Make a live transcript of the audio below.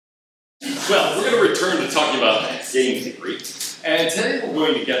Well, we're going to return to talking about game theory. And today we're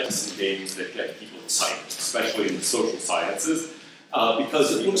going to get to some games that get people excited, especially in the social sciences,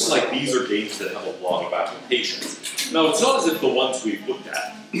 because it looks like these are games that have a lot of applications. Now, it's not as if the ones we've looked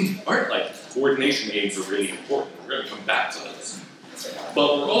at aren't like coordination games are really important. We're going to come back to those.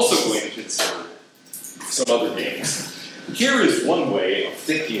 But we're also going to consider some other games. Here is one way of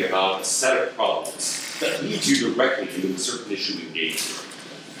thinking about a set of problems that leads you directly to a certain issue in game theory.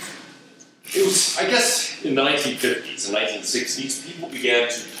 It was, I guess, in the 1950s and 1960s, people began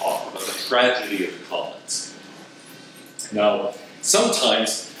to talk about the tragedy of the commons. Now,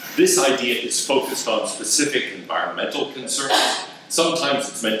 sometimes this idea is focused on specific environmental concerns. Sometimes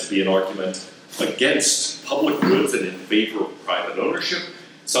it's meant to be an argument against public goods and in favor of private ownership.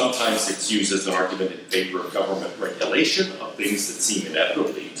 Sometimes it's used as an argument in favor of government regulation of things that seem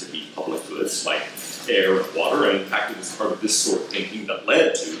inevitably to be public goods, like air and water. And in fact, it was part of this sort of thinking that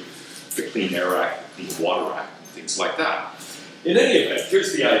led to the Clean Air Act, the Clean Water Act, and things like that. In any event,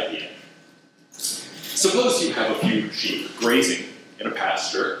 here's the idea. Suppose you have a few sheep grazing in a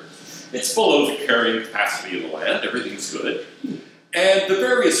pasture. It's below the carrying capacity of the land, everything's good. And the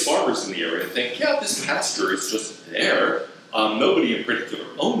various farmers in the area think, yeah, this pasture is just there. Nobody in particular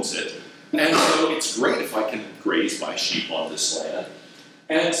owns it. And so it's great if I can graze my sheep on this land.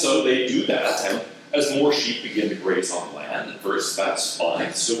 And so they do that, and as more sheep begin to graze on land, at first that's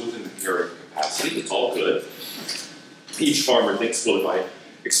fine, still within the carrying capacity, it's all good. Each farmer thinks, well, if I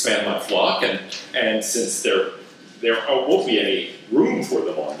expand my flock, and since there won't be any room for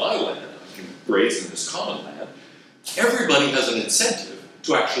them on my land, I can graze in this common land, everybody has an incentive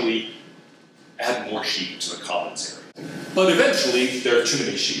to actually add more sheep to the commons area. But eventually, there are too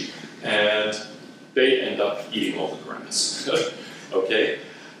many sheep, and they end up eating all the grass, okay?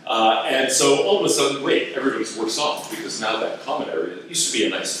 And so all of a sudden, wait, everybody's worse off because now that common area that used to be a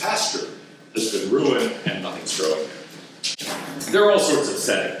nice pasture has been ruined and nothing's growing there. There are all sorts of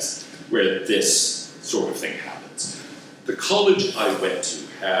settings where this sort of thing happens. The college I went to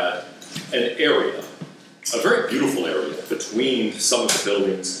had an area, a very beautiful area between some of the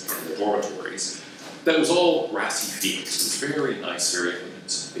buildings and the dormitories that was all grassy fields. It was a very nice area with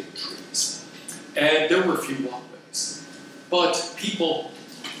some big trees. And there were a few walkways. But people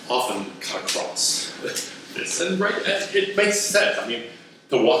often cut across this, and it makes sense. I mean,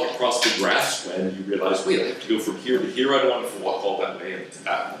 to walk across the grass when you realize, wait, I have to go from here to here, I don't want to walk all that way and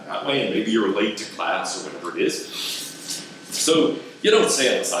that way, and maybe you're late to class or whatever it is. So you don't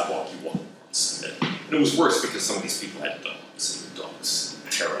stay on the sidewalk, you walk across it. And it was worse because some of these people had dogs, and the dogs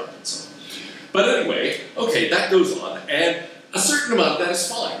tear up and so on. But anyway, okay, that goes on, and a certain amount of that is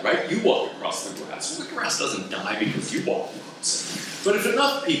fine, right? You walk across the grass. Well, the grass doesn't die because you walk across it. But if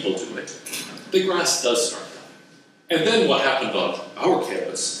enough people do it, the grass does start dying. And then what happened on our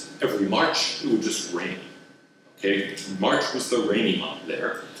campus, every March, it would just rain. Okay, March was the rainy month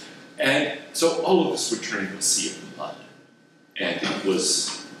there. And so all of us would turn into a sea of mud. And it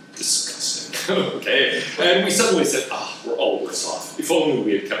was disgusting, okay? And we suddenly said, we're all worse off. If only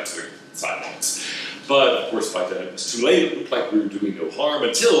we had kept the sidewalks. But of course, by then it was too late. It looked like we were doing no harm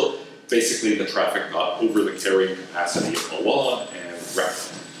until basically the traffic got over the carrying capacity of the lawn and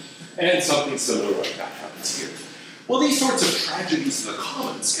wrecked. And something similar like that happens here. Well, these sorts of tragedies of the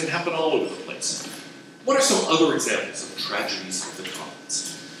commons can happen all over the place. What are some other examples of tragedies of the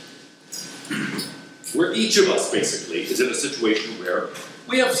commons? Where each of us, basically, is in a situation where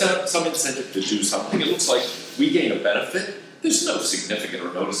we have some incentive to do something. It looks like we gain a benefit. There's no significant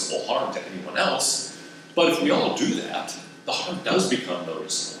or noticeable harm to anyone else. But if we all do that, the harm does become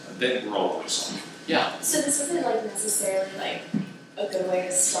noticeable, and then we're all worse off. Yeah? So this isn't like necessarily like a good way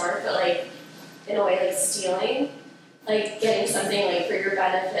to start, but like in a way like stealing, like getting something like for your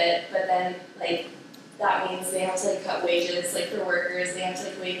benefit, but then like that means they have to like cut wages like for workers, they have to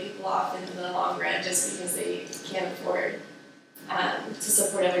like lay people off in the long run just because they can't afford to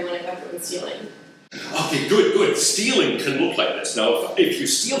support everyone if everyone's stealing. Okay, good. Stealing can look like this. Now, if you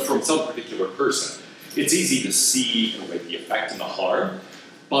steal from some particular person, it's easy to see in a way the effect and the harm,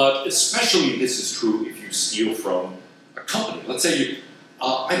 but especially this is true if you steal from a company. Let's say you,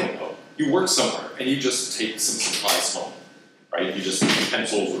 I don't know, you work somewhere and you just take some supplies home, right? You just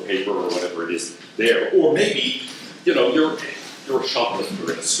pencils or paper or whatever it is there. Or maybe, you're a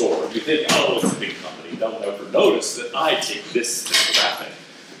shoplifter in a store. You think, oh, it's a big company. They'll never notice that I take this thing or that thing.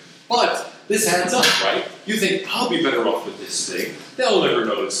 But this adds up, right? You think, I'll be better off with this thing. They'll never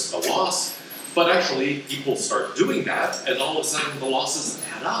notice a loss. But actually, people start doing that, and all of a sudden the losses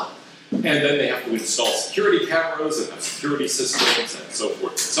add up. And then they have to install security cameras and have security systems and so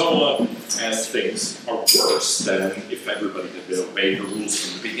forth and so on. And things are worse than if everybody had obeyed the rules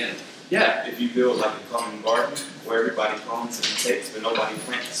from the beginning. Yeah, if you build like a common garden where everybody comes and takes, but nobody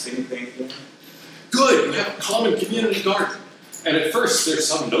plants anything in it. Good, you have a common community garden. And at first, there's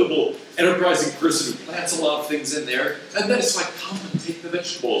some noble, enterprising person who plants a lot of things in there, and then it's like, come and take the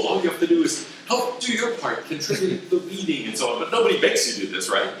vegetables. All you have to do is help do your part, contribute to the weeding and so on, but nobody makes you do this,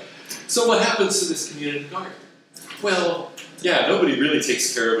 right? So what happens to this community garden? Well, yeah, nobody really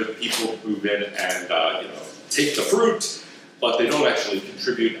takes care of it. People move in and, take the fruit, but they don't actually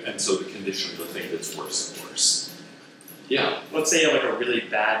contribute, and so the condition of the thing gets worse and worse. Yeah. Let's say you have like a really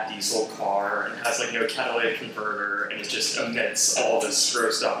bad diesel car and has like no catalytic converter and it just emits all this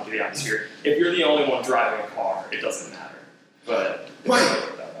gross stuff into the atmosphere. If you're the only one driving a car, it doesn't matter. But right.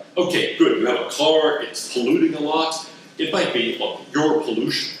 Okay, good. You have a car, it's polluting a lot. It might be, look, your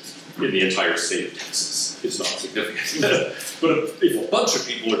pollution in the entire state of Texas is not significant. But if a bunch of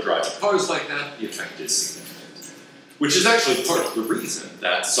people are driving cars like that, the effect is significant. Which is actually part of the reason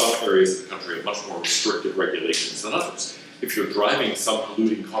that some areas of the country have much more restrictive regulations than others. If you're driving some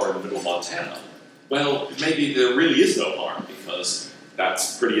polluting car in the middle of Montana, well, maybe there really is no harm because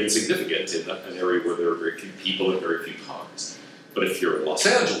that's pretty insignificant in an area where there are very few people and very few cars. But if you're in Los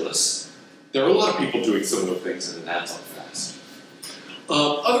Angeles, there are a lot of people doing similar things and it adds up fast.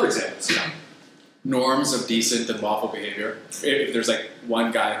 Other examples, yeah. Norms of decent and lawful behavior. If there's like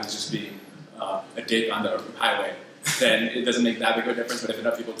one guy who's just being a dick on the highway, then it doesn't make that big of a difference, but if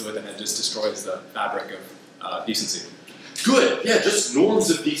enough people do it, then it just destroys the fabric of decency. Good, yeah, just norms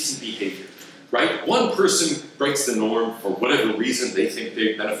of decent behavior, right? One person breaks the norm for whatever reason they think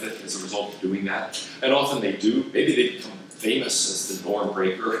they benefit as a result of doing that, and often they do. Maybe they become famous as the norm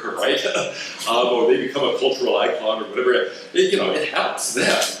breaker, right? Or they become a cultural icon or whatever. It helps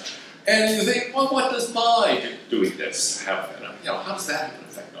them. And you think, well, what does my doing this have? How does that have an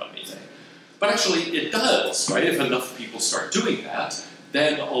effect on me? But actually, it does, right? If enough people start doing that,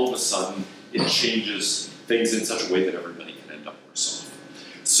 then all of a sudden it changes things in such a way that everybody can end up worse off.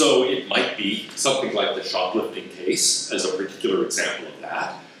 So it might be something like the shoplifting case as a particular example of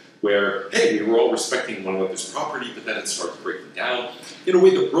that, where, hey, we were all respecting one another's property, but then it starts breaking down. In a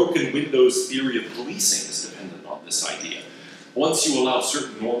way, the broken windows theory of policing is dependent on this idea. Once you allow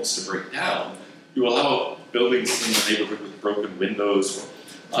certain norms to break down, you allow buildings in the neighborhood with broken windows or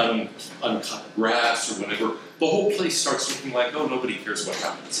uncut grass or whatever, the whole place starts looking like, oh, nobody cares what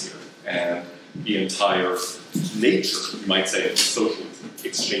happens here. And the entire nature, you might say, of the social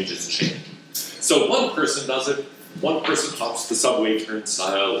exchanges change. So one person does it, one person hops the subway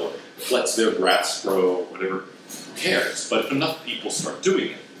turnstile or lets their grass grow or whatever, who cares? But if enough people start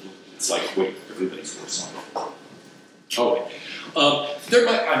doing it, it's like, wait, everybody's worse off. Okay.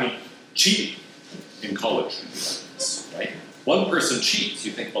 Cheating in college would be like this, right? One person cheats,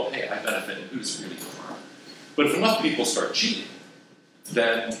 you think, well, hey, I benefit, and who's really harmed? But if enough people start cheating,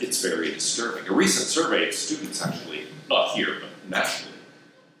 then it's very disturbing. A recent survey of students, actually, not here, but nationally,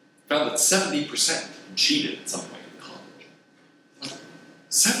 found that 70% cheated at some point in college.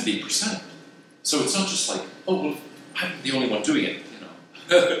 70%. So it's not just like, oh, well, I'm the only one doing it,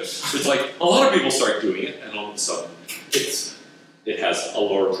 It's like a lot of people start doing it, and all of a sudden, it has a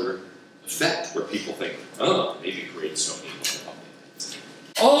larger effect where people think, oh, maybe grades don't mean much about things.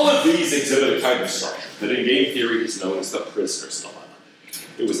 All of these exhibit a kind of structure that in game theory is known as the prisoner's dilemma.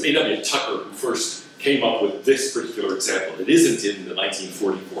 It was A.W. Tucker who first came up with this particular example. It isn't in the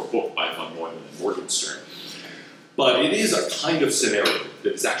 1944 book by von Neumann and Morgenstern, but it is a kind of scenario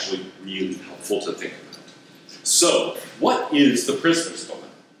that is actually really helpful to think about. So, what is the prisoner's dilemma?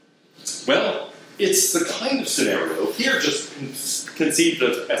 Well, it's the kind of scenario, here just conceived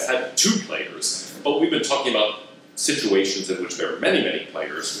of as having two players, but we've been talking about situations in which there are many, many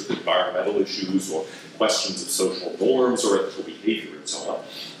players with environmental issues or questions of social norms or ethical behavior and so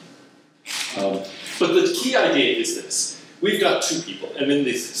on. But the key idea is this. We've got two people, and in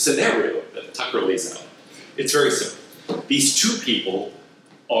this scenario that Tucker lays out, it's very simple. These two people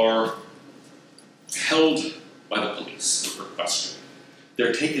are held by the police for questioning.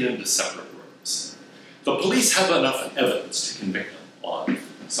 They're taken into separate rooms. The police have enough evidence to convict them on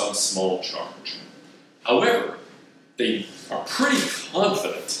some small charge. However, they are pretty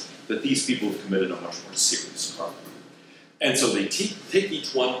confident that these people have committed a much more serious crime. And so they take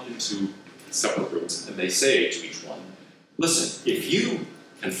each one into separate rooms and they say to each one, listen, if you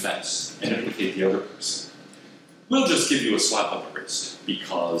confess and implicate the other person, we'll just give you a slap on the wrist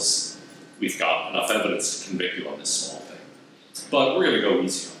because we've got enough evidence to convict you on this small thing. But we're going to go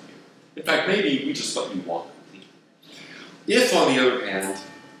easy on you. In fact, maybe we just let you walk clean. If, on the other hand,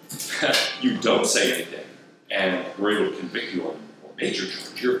 you don't say anything and we're able to convict you on a more major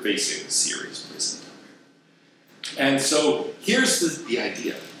charge, you're facing serious prison time. And so here's the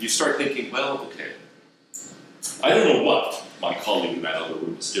idea. You start thinking, well, okay, I don't know what my colleague in that other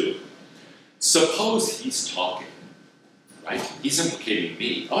room is doing. Suppose he's talking, right? He's implicating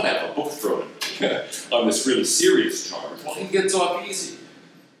me. I want to have a book thrown at me on this really serious charge. Well, he gets off easy.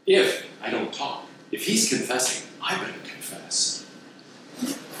 If I don't talk, if he's confessing, I better confess.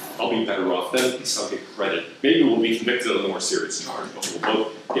 I'll be better off. Then at least I'll get credit. Maybe we'll be convicted on the more serious charge, but we'll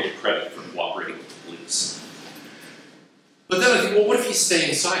both get credit for cooperating with the police. But then I think, well, what if he's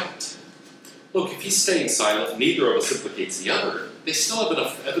staying silent? Look, if he's staying silent, neither of us implicates the other. They still have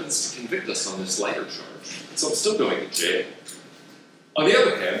enough evidence to convict us on this lighter charge. So I'm still going to jail. On the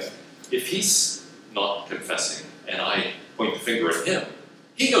other hand, if he's not confessing and I point the finger at him,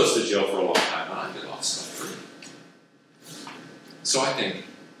 he goes to jail for a long time and I get off scot-free. So I think,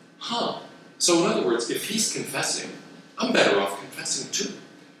 so in other words, if he's confessing, I'm better off confessing too.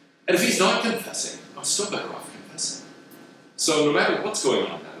 And if he's not confessing, I'm still better off confessing. So no matter what's going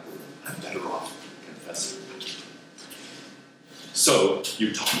on in that room, I'm better off confessing. So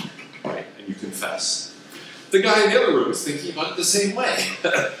you talk, right, and you confess. The guy in the other room is thinking about it the same way.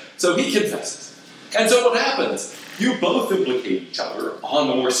 So he confesses. And so what happens? You both implicate each other on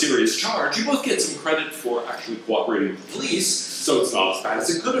the more serious charge. You both get some credit for actually cooperating with the police, so it's not as bad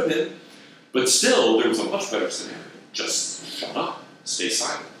as it could have been. But still, there was a much better scenario. Just shut up, stay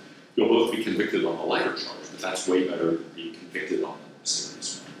silent. You'll both be convicted on the lighter charge, but that's way better than being convicted on the more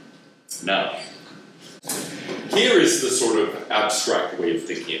serious one. Now, here is the sort of abstract way of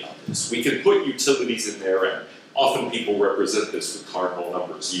thinking about this. We can put utilities in there, and often people represent this with cardinal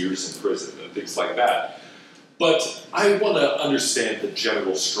numbers, years in prison, and things like that. But I want to understand the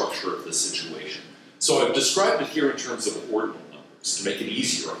general structure of the situation. So I've described it here in terms of ordinal numbers to make it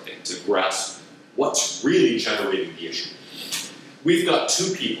easier, I think, to grasp what's really generating the issue. We've got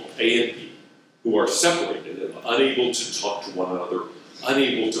two people, A and B, who are separated and unable to talk to one another,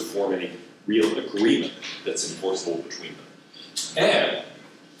 unable to form any real agreement that's enforceable between them. And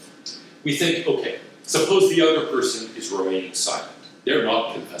we think, okay, suppose the other person is remaining silent. They're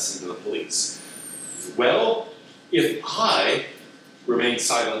not confessing to the police. Well, if I remain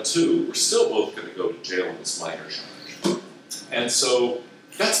silent too, we're still both going to go to jail on this minor charge. And so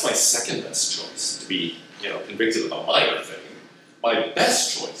that's my second best choice, to be convicted of a minor thing. My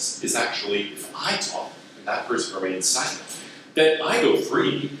best choice is actually if I talk and that person remains silent, then I go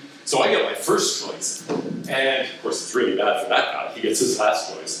free. So I get my first choice, and of course it's really bad for that guy. He gets his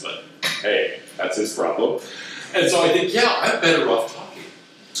last choice, but hey, that's his problem. And so I think, yeah, I'm better off talking.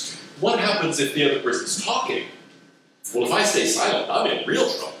 What happens if the other person's talking? Well, if I stay silent, I'm in real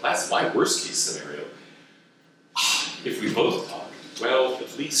trouble. That's my worst case scenario. If we both talk, well,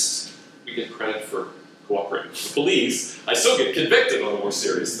 at least we get credit for cooperating with the police. I still get convicted on a more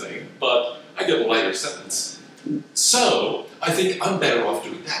serious thing, but I get a lighter sentence. So I think I'm better off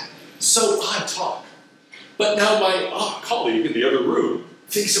doing that. So I talk. But now my colleague in the other room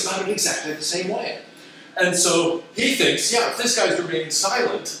thinks about it exactly the same way. And so he thinks, yeah, if this guy's remaining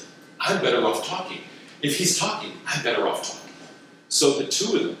silent, I'm better off talking. If he's talking, I'm better off talking. So the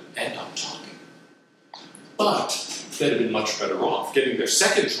two of them end up talking. But they'd have been much better off getting their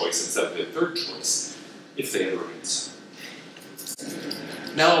second choice instead of their third choice if they had remained silent.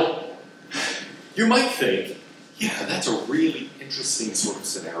 Now, you might think, yeah, that's a really interesting sort of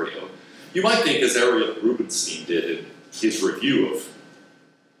scenario. You might think, as Ariel Rubinstein did in his review of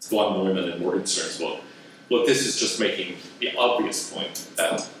von Neumann and Morgenstern's book, look, this is just making the obvious point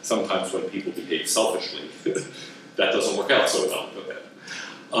that sometimes when people behave selfishly, that doesn't work out so well for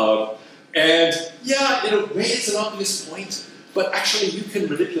them. And yeah, in a way it's an obvious point, but actually you can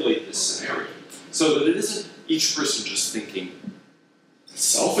manipulate this scenario so that it isn't each person just thinking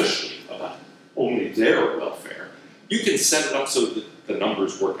selfishly about only their welfare. You can set it up so that the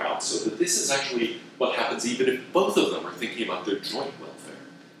numbers work out so that this is actually what happens even if both of them are thinking about their joint welfare.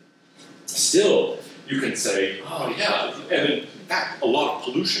 Still, you can say, oh yeah, and in fact, a lot of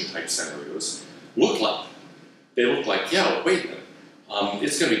pollution type scenarios look like, yeah, wait a minute,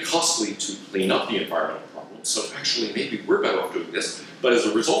 it's going to be costly to clean up the environmental problem, so actually maybe we're better off doing this, but as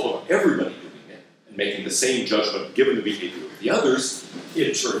a result of everybody doing it and making the same judgment given the behavior of the others,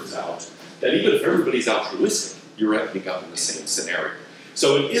 it turns out that even if everybody's altruistic, you're ending up in the same scenario.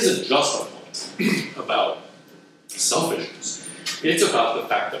 So it isn't just a point about selfishness. It's about the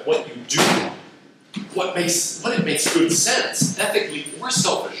fact that what you do, what it makes good sense, ethically or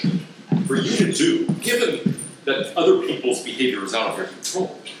selfishly, for you to do, given that other people's behavior is out of your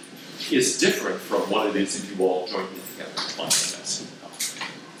control, is different from what it is if you all jointly together plan this.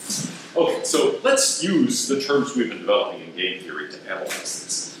 Okay, so let's use the terms we've been developing in game theory to analyze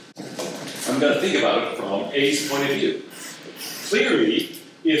this. got to think about it from A's point of view. Clearly,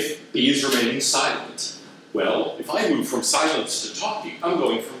 if B is remaining silent, well, if I move from silence to talking, I'm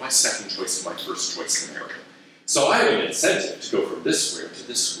going from my second choice to my first choice scenario. So I have an incentive to go from this square to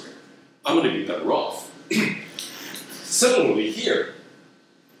this square. I'm going to be better off. Similarly here,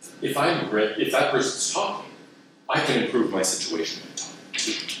 if that person's talking, I can improve my situation by talking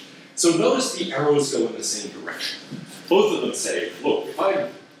too. So notice the arrows go in the same direction. Both of them say, look, if I'm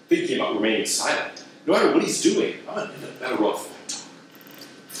thinking about remaining silent, no matter what he's doing, I'm going to end up better off if I talk.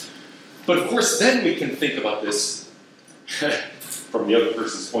 But of course, then we can think about this from the other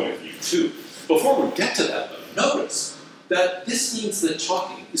person's point of view too. Before we get to that though, notice that this means that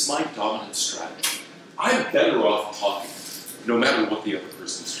talking is my dominant strategy. I'm better off talking, no matter what the other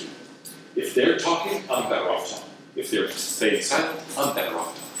person's doing. If they're talking, I'm better off talking. If they're staying silent, I'm better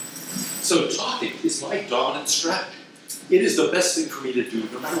off talking. So talking is my dominant strategy. It is the best thing for me to do,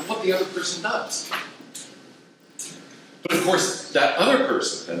 no matter what the other person does. But of course, that other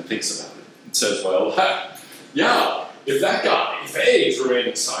person then thinks about it and says, well, yeah, if A is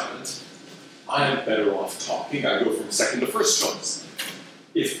remaining silent, I'm better off talking. I go from second to first choice.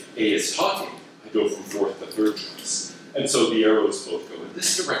 If A is talking, I go from fourth to third choice. And so the arrows both go in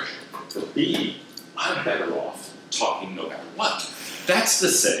this direction. For B, I'm better off talking no matter what. That's to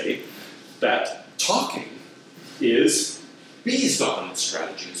say that talking is B's dominant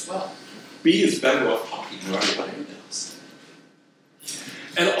strategy as well. B is better off talking no matter what A does.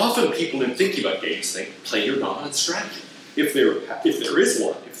 And often people in thinking about games think, play your dominant strategy. If there is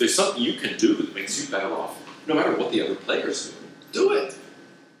one, if there's something you can do that makes you better off, no matter what the other players do it.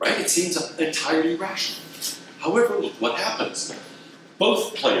 Right? It seems entirely rational. However, look what happens.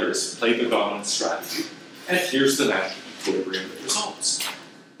 Both players play the dominant strategy, and here's the natural equilibrium that results.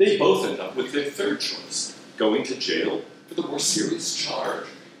 They both end up with their third choice, going to jail for the more serious charge.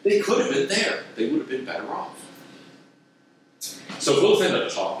 They could have been there. They would have been better off. So both end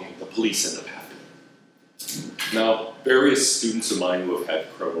up talking, the police end up happy. Now, various students of mine who have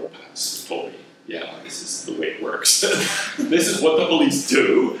had criminal pasts told me, yeah, this is the way it works. This is what the police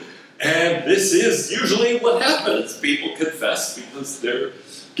do, and this is usually what happens. People confess because they're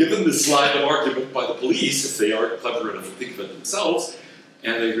given this line of argument by the police, if they aren't clever enough to think of it themselves,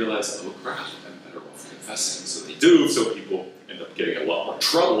 and they realize, oh crap, I'm better off confessing. So they do, so people end up getting a lot more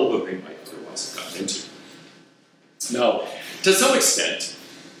trouble than they might otherwise have gotten into. Now, to some extent,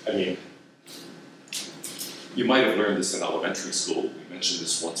 I mean, you might have learned this in elementary school. We mentioned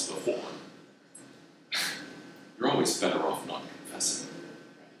this once before. You're always better off not confessing.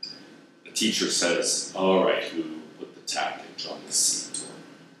 Right? The teacher says, all right, who put the tactic on the seat? Or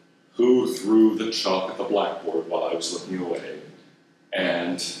who threw the chalk at the blackboard while I was looking away?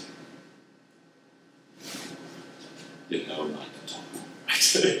 And you know not to talk.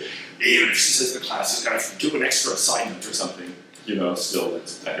 Right? Even if she says the class has got to do an extra assignment or something, you know, still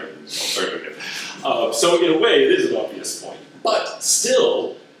it's better than alternative. So in a way, it is an obvious point. But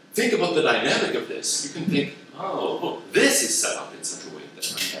still, think about the dynamic of this. You can think, oh, look, this is set up in such a way that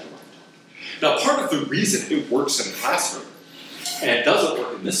I'm better off talking. Now, part of the reason it works in a classroom and doesn't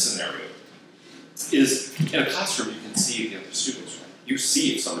work in this scenario is in a classroom you can see the other students, right? You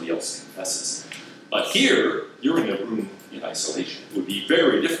see if somebody else confesses. But here, you're in a room in isolation. It would be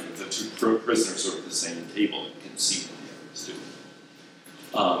very different if the two prisoners are at the same table and can see what the other is doing.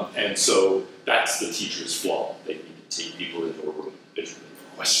 And so that's the teacher's flaw. They need to take people into a room, literally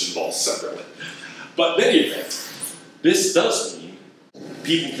question balls separately. But in any event, this does mean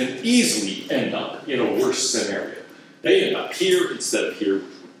people can easily end up in a worse scenario. They end up here instead of here, which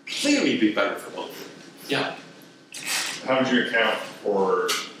would clearly be better for both of them. Yeah? How would you account for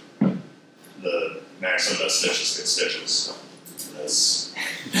the maxim that stitches get stitches? That's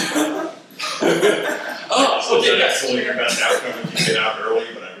oh, okay, yes. Actually your best outcome if you get out early,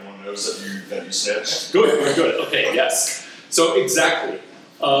 but everyone knows that you stitched. Good, okay, yes. So exactly.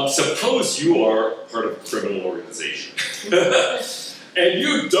 Suppose you are part of a criminal organization, and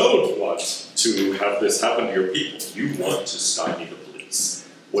you don't want to have this happen to your people. You want to stymie the police.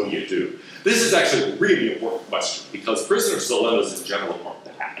 What do? This is actually a really important question, because prisoners' dilemmas in general aren't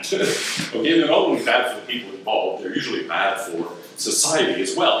bad. Okay, they're not only bad for the people involved, they're usually bad for society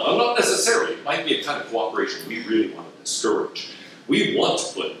as well. Now, not necessarily. It might be a kind of cooperation we really want to discourage. We want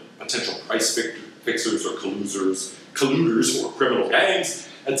to put potential price fixers or colluders or criminal gangs,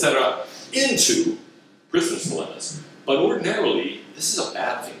 etc., into prisoners' dilemmas. But ordinarily, this is a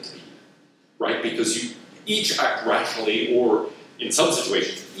bad thing to be, right? Because you each act rationally, or in some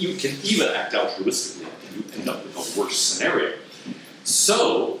situations, you can even act altruistically, and you end up with a worse scenario.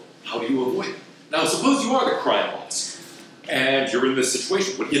 So, how do you avoid it? Now, suppose you are the crime boss, and you're in this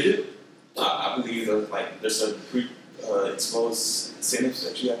situation. What do? I believe there's a exposed incentives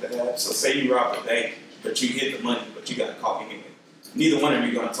that you have to have. So say you rob a bank, but you hid the money, but you got caught anyway. Neither one of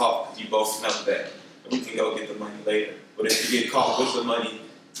you are going to talk because you both know that we can go get the money later. But if you get caught with the money,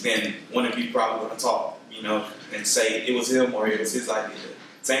 then one of you probably going to talk, and say it was him or it was his idea.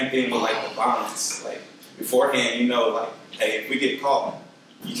 Same thing with like the bonds. Like beforehand, hey, if we get caught,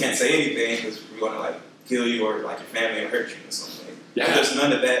 you can't say anything because we're going to like kill you or like your family or hurt you or something. Yeah. But there's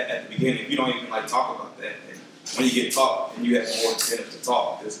none of that at the beginning. You don't even like talk about that. And when you get caught, then you have more incentive to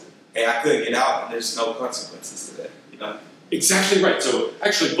talk because hey, I could get out and there's no consequences to that. Exactly right. So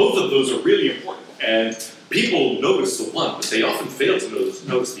actually, both of those are really important, and people notice the one, but they often fail to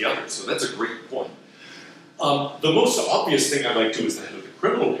notice the other. So that's a great point. The most obvious thing I might do as the head of the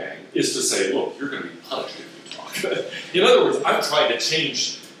criminal gang is to say, look, you're going to be punished if you talk. In other words, I'm trying to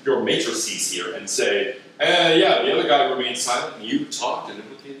change your matrices here and say, yeah, the other guy remained silent and you talked and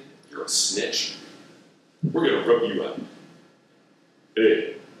implicated. You're a snitch. We're going to rub you out.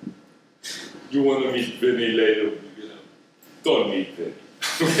 Hey, you want to meet Vinny later? Don't meet Vinny.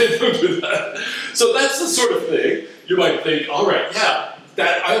 Don't do that. So that's the sort of thing you might think, all right, yeah,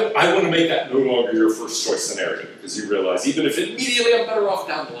 that I want to make that no longer your first choice scenario because you realize even if immediately I'm better off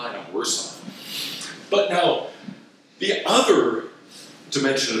down the line, I'm worse off. But now, the other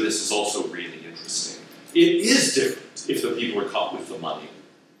dimension of this is also really interesting. It is different if the people are caught with the money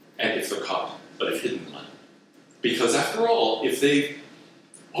and if they're caught but have hidden the money. Because after all, if they've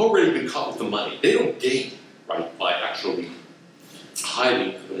already been caught with the money, they don't gain, right, by actually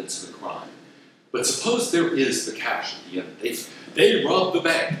hiding evidence of the crime. But suppose there is the cash at the end. They robbed the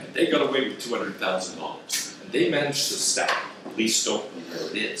bank and they got away with $200,000 and they managed to stack it. The police don't know where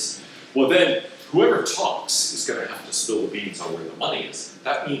it is. Well then, whoever talks is going to have to spill the beans on where the money is.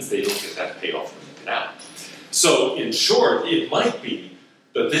 That means they don't get that payoff when they get out. So in short, it might be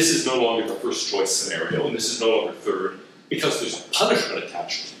that this is no longer the first choice scenario and this is no longer third because there's a punishment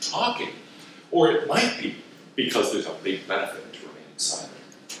attached to talking. Or it might be because there's a big benefit to remaining silent.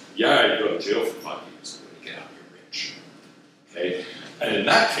 Yeah, you go to jail for 5 years, but when you get out, you're rich. Okay? And in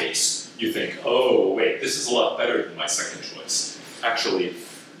that case, you think, oh, wait, this is a lot better than my second choice. Actually,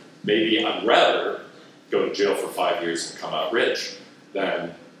 maybe I'd rather go to jail for 5 years and come out rich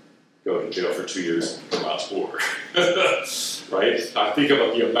than go to jail for 2 years and come out poor. Right? I think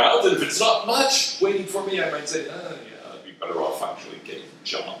about the amount, and if it's not much waiting for me, I might say, yeah, I'd be better off actually getting a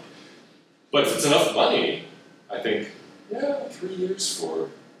job. But if it's enough money, I think, yeah, 3 years for a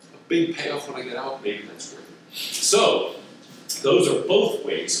big payoff when I get out, maybe that's worth it. So, those are both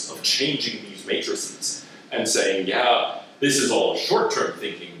ways of changing these matrices and saying, yeah, this is all short-term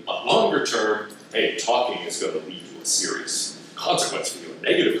thinking, but longer term, hey, talking is going to lead to a serious consequence for you, a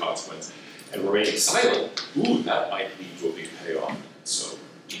negative consequence, and remaining silent, ooh, that might lead to a big payoff, so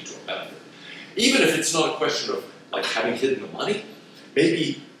lead to a benefit. Even if it's not a question of like having hidden the money,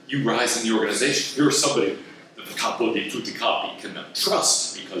 maybe you rise in the organization. You're somebody that the capo di tutti capi can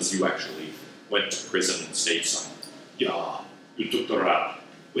trust because you actually went to prison and stayed silent. Yeah, you took the rap.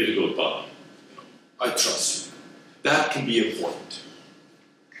 Way to go, Bob. I trust you. That can be important.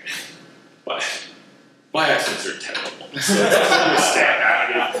 Okay. But my accents are terrible. So understand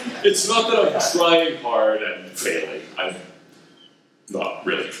that. It's not that I'm trying hard and failing. I'm not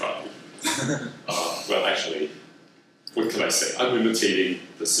really trying. Well, actually, what can I say? I'm imitating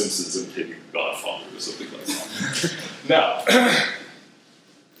The Simpsons imitating Godfather or something like that. Now,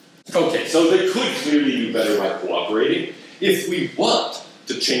 okay, so they could clearly do better by cooperating. If we want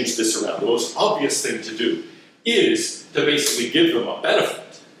to change this around, the most obvious thing to do is to basically give them a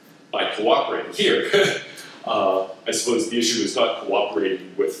benefit by cooperating. Here, I suppose the issue is not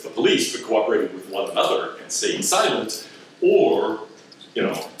cooperating with the police, but cooperating with one another and staying silent, or,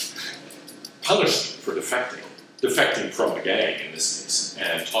 punished for defecting from the gang in this case,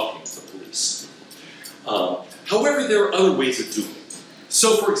 and talking to the police. However, there are other ways of doing it.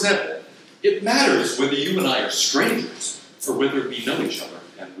 So, for example, it matters whether you and I are strangers or whether we know each other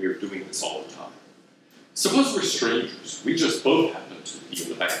and we're doing this all the time. Suppose we're strangers. We just both happen to be in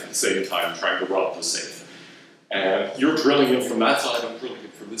the bank at the same time trying to rob the safe. And you're drilling in from that side, I'm drilling in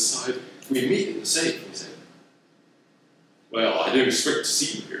from this side. We meet in the safe and we say, well, I didn't expect to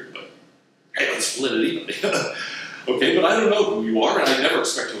see you here, but hey, let's split it evenly. Okay, but I don't know who you are, and I never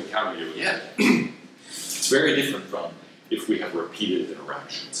expect to encounter you again. It's very different from if we have repeated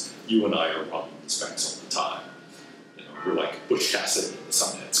interactions. You and I are robbing these banks all the time. We're like Butch Cassidy and the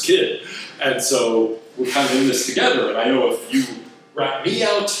Sundance Kid. And so we're kind of in this together, and I know if you rat me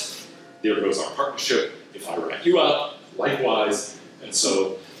out, there goes our partnership. If I rat you out, likewise. And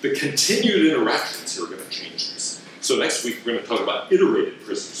so the continued interactions here are going to change this. So next week we're going to talk about iterated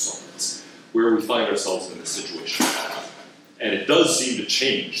prisoner settlements. where we find ourselves in this situation now. And it does seem to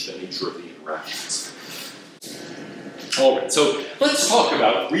change the nature of the interactions. All right, so let's talk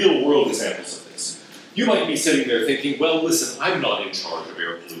about real-world examples of this. You might be sitting there thinking, well, listen, I'm not in charge of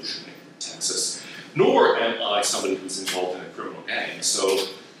air pollution in Texas, nor am I somebody who's involved in a criminal gang, so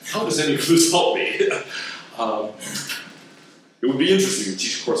how does any of this help me? It would be interesting to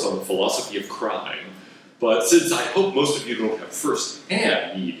teach a course on the philosophy of crime, but since I hope most of you don't have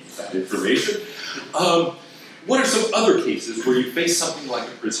first-hand need of that information, what are some other cases where you face something like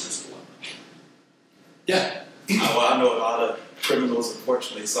a prisoner's dilemma? Yeah. Well, I know a lot of criminals,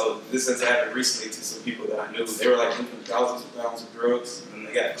 unfortunately, so this has happened recently to some people that I knew. They were like moving thousands of pounds of drugs, and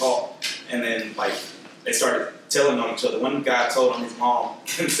they got caught, and then like they started telling on each other. One guy told on his mom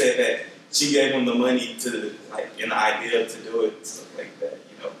and said that she gave him the money to, like, and the idea to do it, and stuff like that,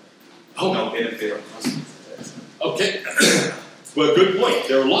 you know. No benefit or consequence. Okay. Well, good point.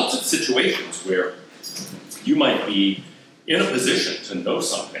 There are lots of situations where you might be in a position to know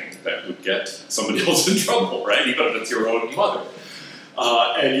something that would get somebody else in trouble, right? Even if it's your own mother.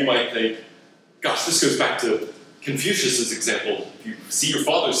 And you might think, gosh, this goes back to Confucius's example. If you see your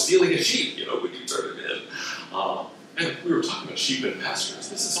father stealing a sheep, you know, would you turn him in? And we were talking about sheep and pastures.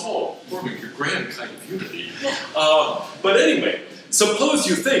 This is all forming your grand kind of unity. But anyway, suppose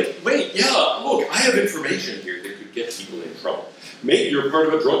you think, wait, yeah, look, I have information here that could get people in trouble. Maybe you're part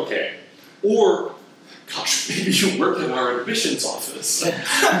of a drug gang. Or, gosh, maybe you work in our admissions office. Et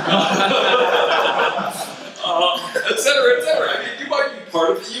cetera, et cetera. I mean, you might be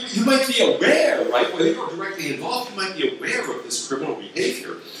part of it. You might be aware, right? Whether you're directly involved, you might be aware of this criminal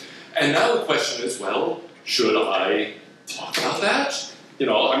behavior. And now the question is, well, should I talk about that? You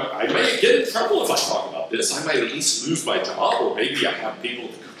know, I may get in trouble if I talk about this. I might at least lose my job, or maybe I have people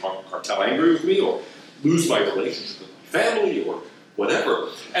in the cartel angry with me, or lose my relationship with my family, or whatever.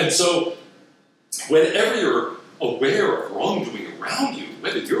 And so, whenever you're aware of wrongdoing around you,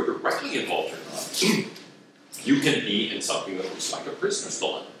 whether you're directly involved or not, you can be in something that looks like a prisoner's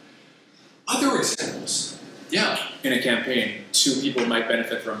dilemma. Other examples, yeah. In a campaign, two people might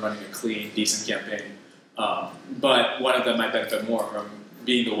benefit from running a clean, decent campaign, but one of them might benefit more from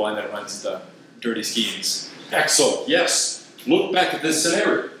being the one that runs the dirty schemes. Excellent, yes. Look back at this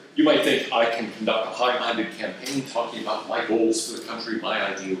scenario. You might think, I can conduct a high-minded campaign talking about my goals for the country, my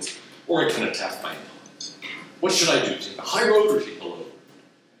ideals, or I can attack my opponent. What should I do? Take the high road or take the low road?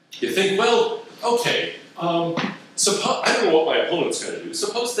 You think, well, okay, suppose, I don't know what my opponent's going to do.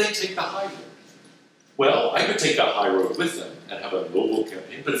 Suppose they take the high road. Well, I could take that high road with them and have a noble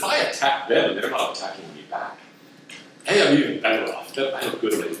campaign, but if I attack them, they're not attacking me back. Hey, I'm even better off. I have a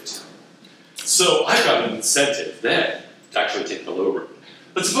good way of telling. So I've got an incentive then to actually take the low road.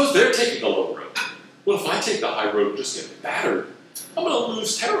 But suppose they're taking the low road. Well, if I take the high road and just get battered, I'm going to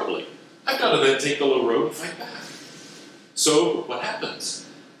lose terribly. I've got to then take the low road and fight back. So what happens?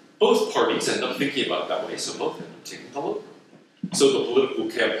 Both parties end up thinking about it that way, so both end up taking the low road. So the political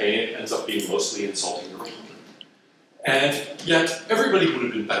campaign ends up being mostly insulting their opponent. And yet, everybody would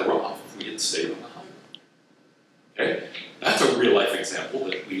have been better off if we had stayed on the high road. Okay? That's a real-life example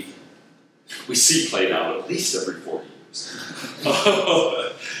that we see played out at least every 4 years.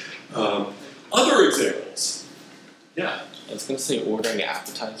 Other examples. Yeah. I was gonna say ordering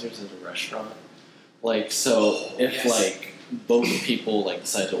appetizers at a restaurant. Like, so if like both people like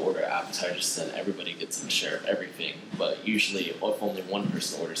decide to order appetizers, then everybody gets a share of everything. But usually, if only one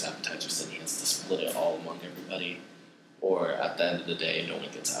person orders appetizers, then he has to split it all among everybody. Or at the end of the day, no one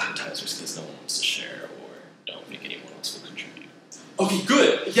gets appetizers because no one wants to share, or don't think anyone else will contribute. Okay,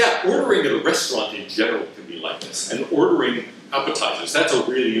 good. Yeah, ordering at a restaurant in general can be like this. And ordering appetizers, that's a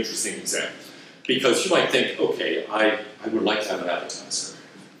really interesting example. Because you might think, okay, I would like to have an appetizer.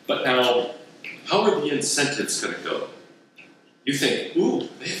 But now, how are the incentives going to go? You think, ooh,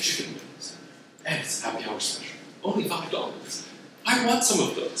 they have chicken wings. And it's a happy hour special. Only $5. I want some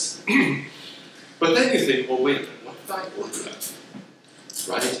of those. But then you think, well, wait a minute, what if I order that?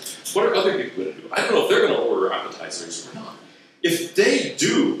 Right? What are other people going to do? I don't know if they're going to order appetizers or not. If they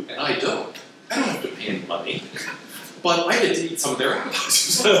do, and I don't have to pay any money. But I get to eat some of their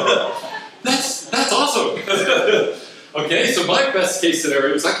appetizers. That's awesome. Okay, so my best case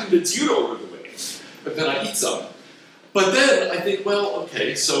scenario is I convince you to order the wings, but then I eat some. But then I think, well,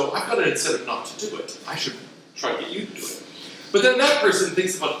 okay, so I've got an incentive not to do it. I should try to get you to do it. But then that person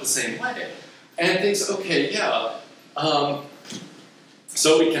thinks about it the same way, and thinks, okay, yeah,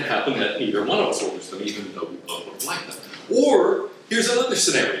 so it can happen that neither one of us orders them, even though we both would like them. Or, here's another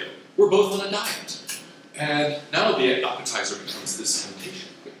scenario. We're both on a diet. And now the appetizer becomes this temptation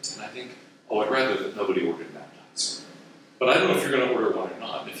point. And I think, oh, I'd rather that nobody ordered an appetizer. But I don't know if you're going to order one or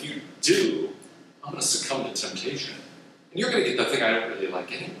not. If you do, I'm going to succumb to temptation. And you're going to get the thing I don't really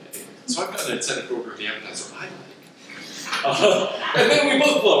like anyway. So I've got an incentive to order the appetizer I like. And then we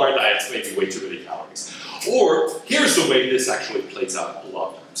both blow our diets maybe way too many calories. Or here's the way this actually plays out a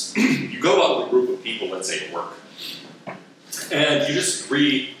lot of times. You go out with a group of people, let's say at work, and you just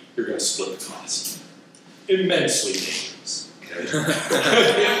agree you're going to split the cost. Immensely dangerous.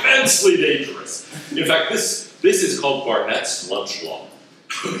 Immensely dangerous. In fact, this is called Barnett's lunch law.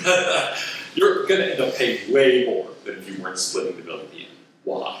 You're going to end up paying way more than if you weren't splitting the bill at the end.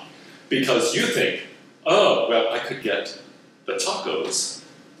 Why? Because you think, oh, well, I could get the tacos,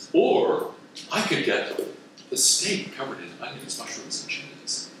 or I could get the steak covered in onions, mushrooms, and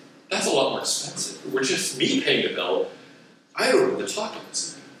cheese. That's a lot more expensive. We're just me paying the bill. I ordered the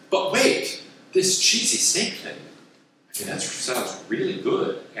tacos. But wait, this cheesy steak thing, I mean, that sounds really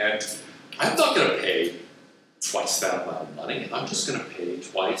good. And I'm not going to pay twice that amount of money. I'm just going to pay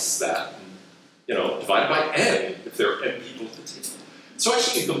twice that, divided by n if there are n people at the table. So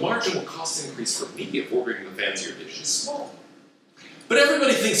actually, the marginal cost increase for me of ordering the fancier dish is small. But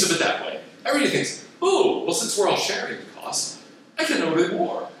everybody thinks of it that way. Everybody thinks, oh, well, since we're all sharing the cost, I can order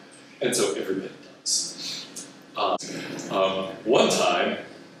more. And so everybody does. One time,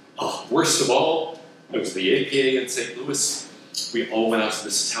 worst of all, it was the APA in St. Louis. We all went out to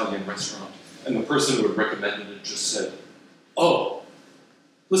this Italian restaurant, and the person who had recommended it just said, oh,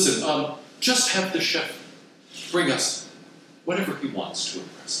 listen, just have the chef bring us whatever he wants to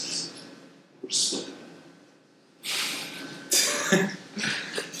impress us. We'll split it.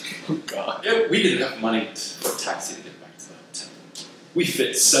 Oh, God. Yeah, we didn't have money for a taxi to get back to the hotel. We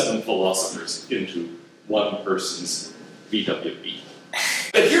fit 7 philosophers into one person's VW.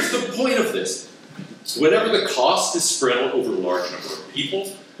 And here's the point of this. Whenever the cost is spread over a large number of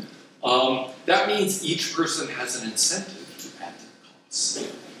people, that means each person has an incentive to add to the cost.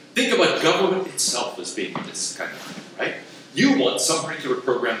 Think about government itself as being this kind of thing, right? You want some regular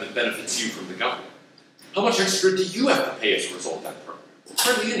program that benefits you from the government. How much extra do you have to pay as a result of that program?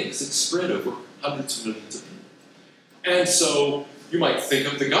 Hardly any, because it's spread over hundreds of millions of people. And so you might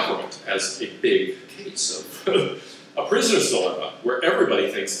think of the government as a big case of a prisoner's dilemma, where everybody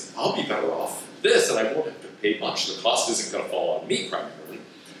thinks, I'll be better off this, and I won't have to pay much. The cost isn't going to fall on me primarily.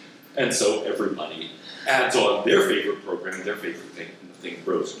 And so everybody adds on their favorite program, their favorite thing, and the thing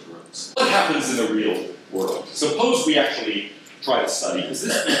grows and grows. What happens in the real world? Suppose we actually try to study, is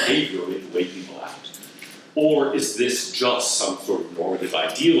this behaviorally the way people act? Or is this just some sort of normative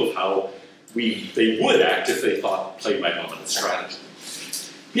ideal of how they would act if they played by dominant strategy?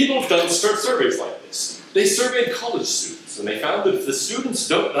 People have done surveys like this. They surveyed college students, and they found that if the students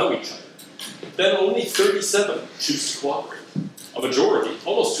don't know each other, then only 37 choose to cooperate. A majority,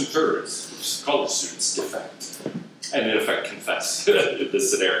 almost 2/3, of college students defect, and in effect confess in this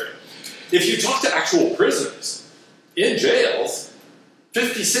scenario. If you talk to actual prisoners in jails,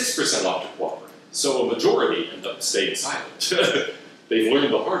 56% opt to cooperate. So a majority end up staying silent. They've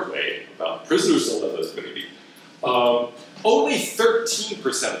learned the hard way about prisoners' dilemmas, maybe. Only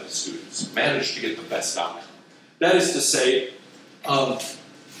 13% of the students managed to get the best outcome. That is to say,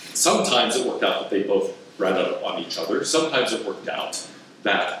 sometimes it worked out that they both ratted on each other. Sometimes it worked out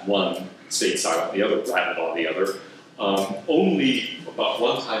that one stayed silent, the other ratted on the other. Only about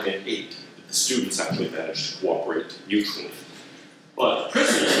one time in 8 did the students actually manage to cooperate mutually. But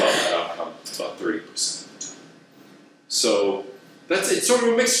prisoners got that outcome about 30%. So it's sort of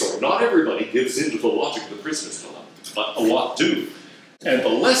a mixed story. Not everybody gives into the logic of the prisoner's dilemma, but a lot do. And the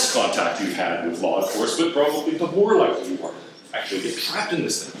less contact you've had with law enforcement, probably the more likely you are to actually get trapped in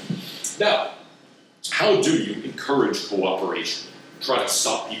this thing. Now, how do you encourage cooperation? Try to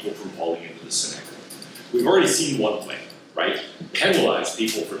stop people from falling into this scenario. We've already seen one way, right? Penalize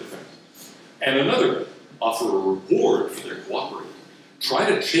people for defending. And another way, offer a reward for their cooperating. Try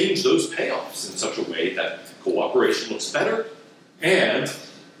to change those payoffs in such a way that cooperation looks better and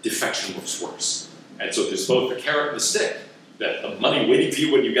defection looks worse. And so there's both the carrot and the stick, that the money waiting for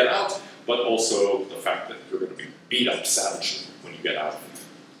you when you get out, but also the fact that you're going to be beat up savagely when you get out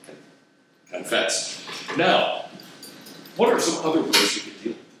and confess. Now, what are some other ways you could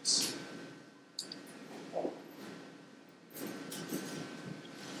deal with this?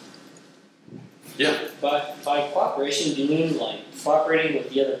 Yeah. By cooperation, do you mean like cooperating with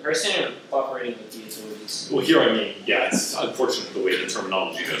the other person or cooperating with the authorities? Well, here I mean, yeah, it's unfortunate the way the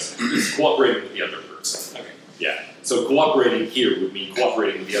terminology goes. It's cooperating with the other person. Okay. Yeah. So cooperating here would mean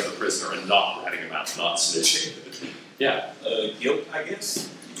cooperating with the other prisoner and not ratting him out, not snitching. Yeah. Guilt, I guess.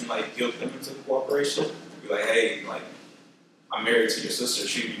 You can like guilt them into cooperation. Be like, hey, like, I'm married to your sister.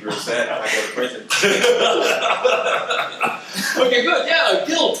 She'd be real sad if I go to prison. Okay, good. Yeah,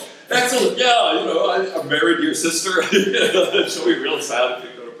 guilt. Excellent. Yeah, I'm married to your sister. She'll be real sad if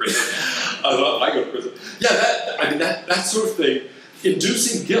you go to prison. I go to prison. Yeah, that sort of thing,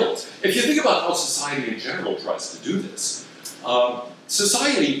 inducing guilt. If you think about how society in general tries to do this,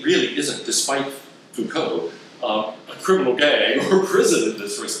 society really isn't, despite Foucault, a criminal gang or prison in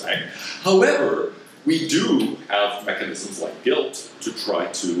this respect. However, we do have mechanisms like guilt to try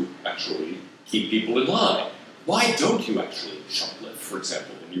to actually keep people in line. Why don't you actually shoplift, for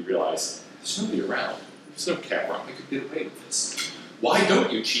example, when you realize there's nobody around, there's no camera, I could get away with this? Why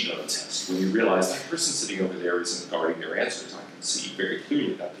don't you cheat on a test when you realize that person sitting over there isn't guarding their answers? I can see very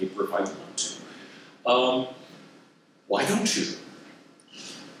clearly that paper if I want to. Why don't you?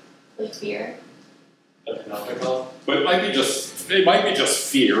 With fear. Economical. But it might be just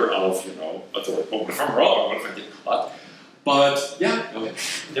fear of, what if I'm wrong? What if I get caught? But yeah, go ahead.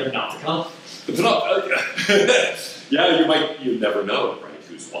 Hypnotical. Yeah, you never know, right,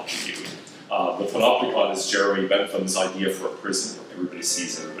 who's watching you. The Panopticon is Jeremy Bentham's idea for a prison where everybody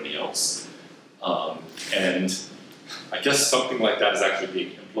sees everybody else. And I guess something like that is actually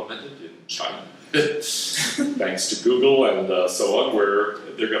being implemented in China. Thanks to Google and so on, where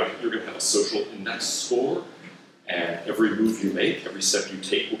you're gonna have a social index score, and every move you make, every step you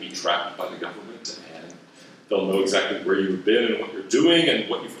take will be tracked by the government, and they'll know exactly where you've been and what you're doing and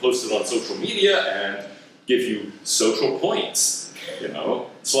what you've posted on social media, and give you social points.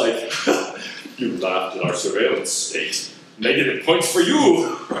 It's like you laughed at our surveillance state. Negative points for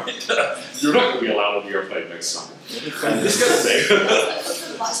you, right? You're not going to be allowed on the airplane next time. And this kind of thing.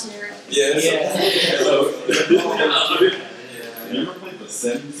 Yeah. Have you ever played The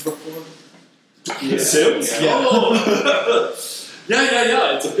Sims before? The Sims? Yeah. Oh.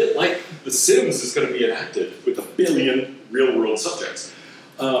 Yeah. It's a bit like The Sims is going to be enacted with 1 billion real-world subjects.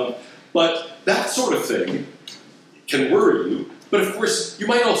 But that sort of thing can worry you. But of course, you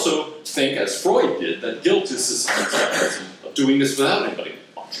might also think, as Freud did, that guilt is society's mechanism of doing this without anybody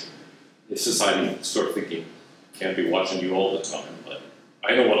watching. If society sort of thinking, can't be watching you all the time, but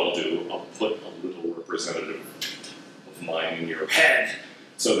I know what I'll do. I'll put a little representative of mine in your head,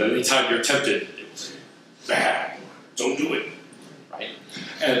 so that anytime you're tempted, it will say, bad, don't do it, right?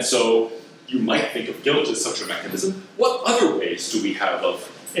 And so you might think of guilt as such a mechanism. What other ways do we have of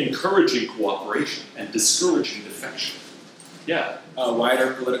encouraging cooperation and discouraging defection? Yeah.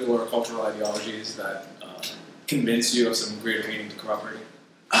 Wider political or cultural ideologies that convince you of some greater meaning to cooperating.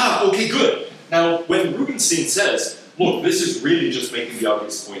 Okay, good. Now, when Rubenstein says, look, this is really just making the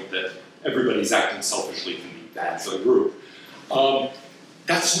obvious point that everybody's acting selfishly can be bad for the group,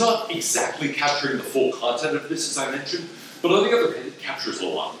 that's not exactly capturing the full content of this, as I mentioned, but on the other hand, it captures a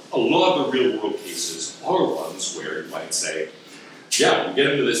lot. A lot of the real-world cases are ones where you might say, yeah, you get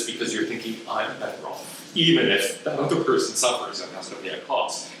into this because you're thinking, I'm better off. Even if that other person suffers and has to pay a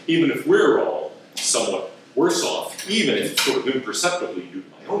cost. Even if we're all somewhat worse off, even if sort of imperceptibly due to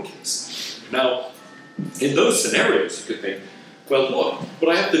my own case. Now, in those scenarios, you could think, well, look,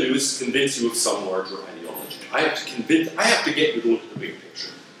 what I have to do is convince you of some larger ideology. I have to get you to look at the big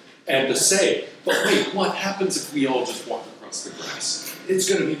picture. And to say, but wait, what happens if we all just walk across the grass? It's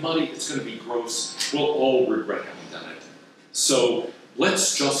going to be muddy, it's going to be gross, we'll all regret having done it. So,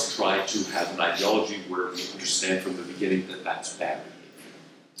 let's just try to have an ideology where we understand from the beginning that that's bad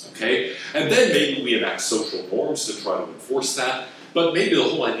behavior. Okay? And then maybe we enact social norms to try to enforce that, but maybe the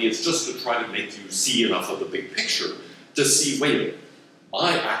whole idea is just to try to make you see enough of the big picture to see, wait a minute,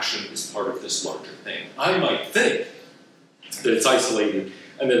 my action is part of this larger thing. I might think that it's isolated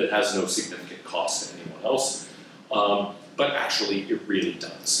and that it has no significant cost to anyone else, but actually it really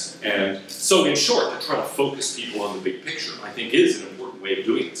does. And so in short, to try to focus people on the big picture, I think is an important way of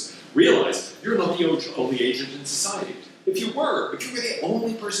doing this. Realize you're not the only agent in society. If you were the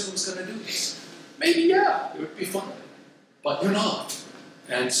only person who was going to do this, maybe yeah, it would be fun. But you're not.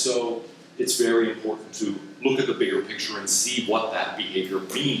 And so it's very important to look at the bigger picture and see what that behavior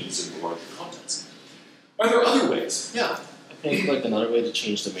means in the larger context. Are there other ways? Yeah. I think like another way to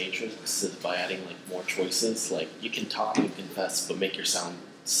change the matrix is by adding like more choices. Like you can talk and confess, but make yourself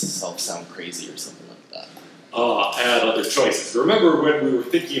sound crazy or something like that. Add other choices. Remember when we were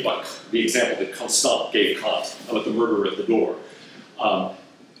thinking about the example that Constant gave Kant about the murderer at the door?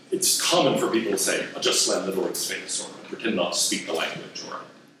 It's common for people to say, I'll just slam the door in his face, or pretend not to speak the language, or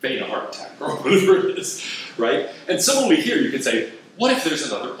feign a heart attack, or whatever it is, right? And similarly here, you could say, what if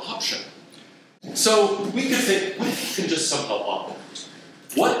there's another option? So we could think, what if you can just somehow operate?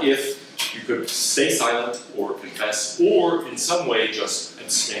 What if you could stay silent, or confess, or in some way just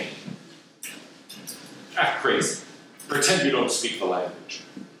abstain? Act crazy. Pretend you don't speak the language.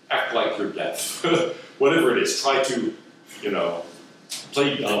 Act like you're deaf. Whatever it is, try to,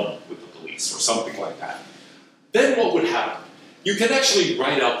 play dumb with the police or something like that, then what would happen? You can actually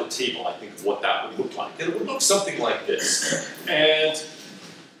write out the table, I think, of what that would look like. And it would look something like this. And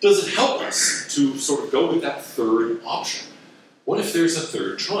does it help us to sort of go with that third option? What if there's a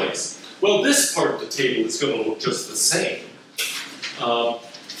third choice? Well, this part of the table is going to look just the same.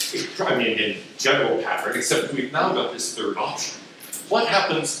 I mean, in general pattern, except we've now got this third option. What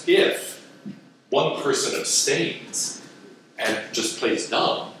happens if one person abstains and just plays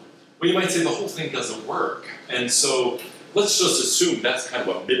dumb? Well, you might say the whole thing doesn't work. And so let's just assume that's kind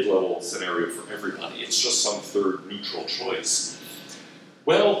of a mid-level scenario for everybody. It's just some third neutral choice.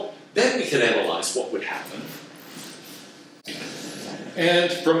 Well, then we can analyze what would happen.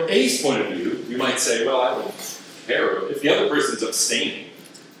 And from A's point of view, you might say, well, I don't care if the other person's abstaining.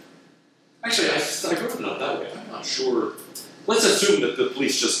 Actually, I wrote it up that way. I'm not sure. Let's assume that the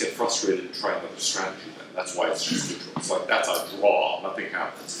police just get frustrated and try another strategy then. That's why it's just neutral. It's like, that's a draw. Nothing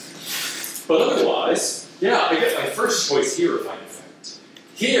happens. But otherwise, yeah, I get my first choice here if I defect.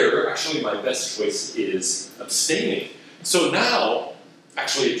 Here, actually, my best choice is abstaining. So now,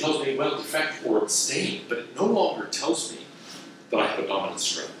 actually, it tells me, well, defect or abstain, but it no longer tells me that I have a dominant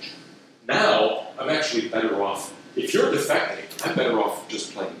strategy. Now, I'm actually better off, if you're defecting, I'm better off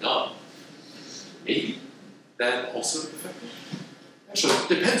just playing dumb. Maybe than also defecting. Actually, it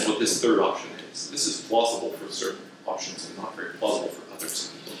depends what this third option is. This is plausible for certain options and not very plausible for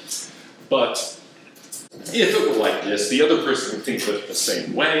others. But if it were like this, the other person would think of it the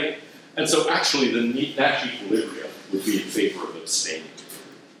same way, and so actually the Nash equilibrium would be in favor of abstaining.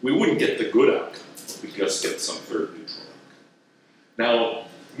 We wouldn't get the good outcome, we'd just get some third neutral outcome. Now,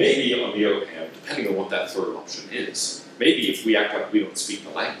 maybe on the other hand, depending on what that third option is, maybe if we act like we don't speak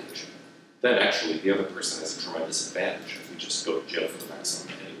the language, then actually the other person has a tremendous advantage if we just go to jail for the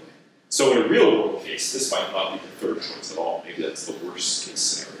maximum anyway. So in a real world case, this might not be the third choice at all. Maybe that's the worst case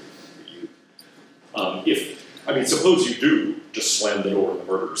scenario for you. Suppose you do just slam the door in the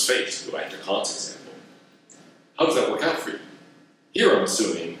murderer's face, to go back to Kant's example. How does that work out for you? Here I'm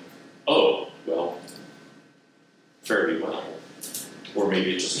assuming, oh, well, fairly well. Or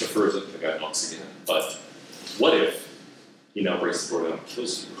maybe it just defers it and the guy knocks again. But what if he now breaks the door down and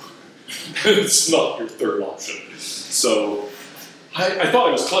kills you? It's not your third option. So I thought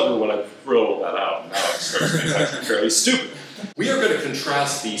I was clever when I wrote all that out, and now it starts being actually fairly stupid. We are going to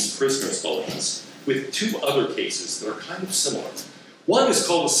contrast these prisoner's dilemmas with two other cases that are kind of similar. One is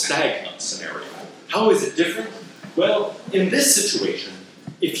called the stag hunt scenario. How is it different? Well, in this situation,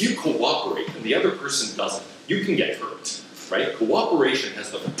 if you cooperate and the other person doesn't, you can get hurt, right? Cooperation has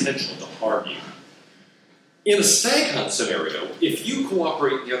the potential to harm you. In a stag hunt scenario, if you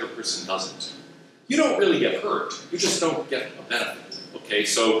cooperate and the other person doesn't, you don't really get hurt. You just don't get a benefit, okay?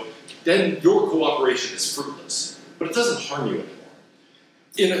 So then your cooperation is fruitless, but it doesn't harm you anymore.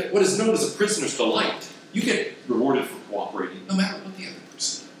 In what is known as a prisoner's delight, you get rewarded for cooperating no matter what the other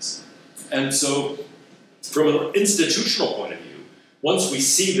person does. And so from an institutional point of view, once we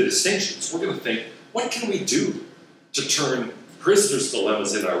see the distinctions, we're going to think, what can we do to turn prisoners'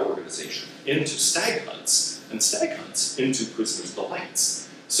 dilemmas in our organization into stag hunts, and stag hunts into prisoners' delights,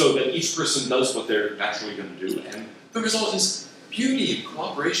 so that each person does what they're naturally going to do, and the result is beauty and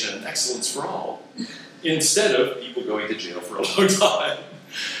cooperation and excellence for all, instead of people going to jail for a long time.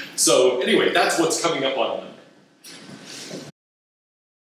 So anyway, that's what's coming up on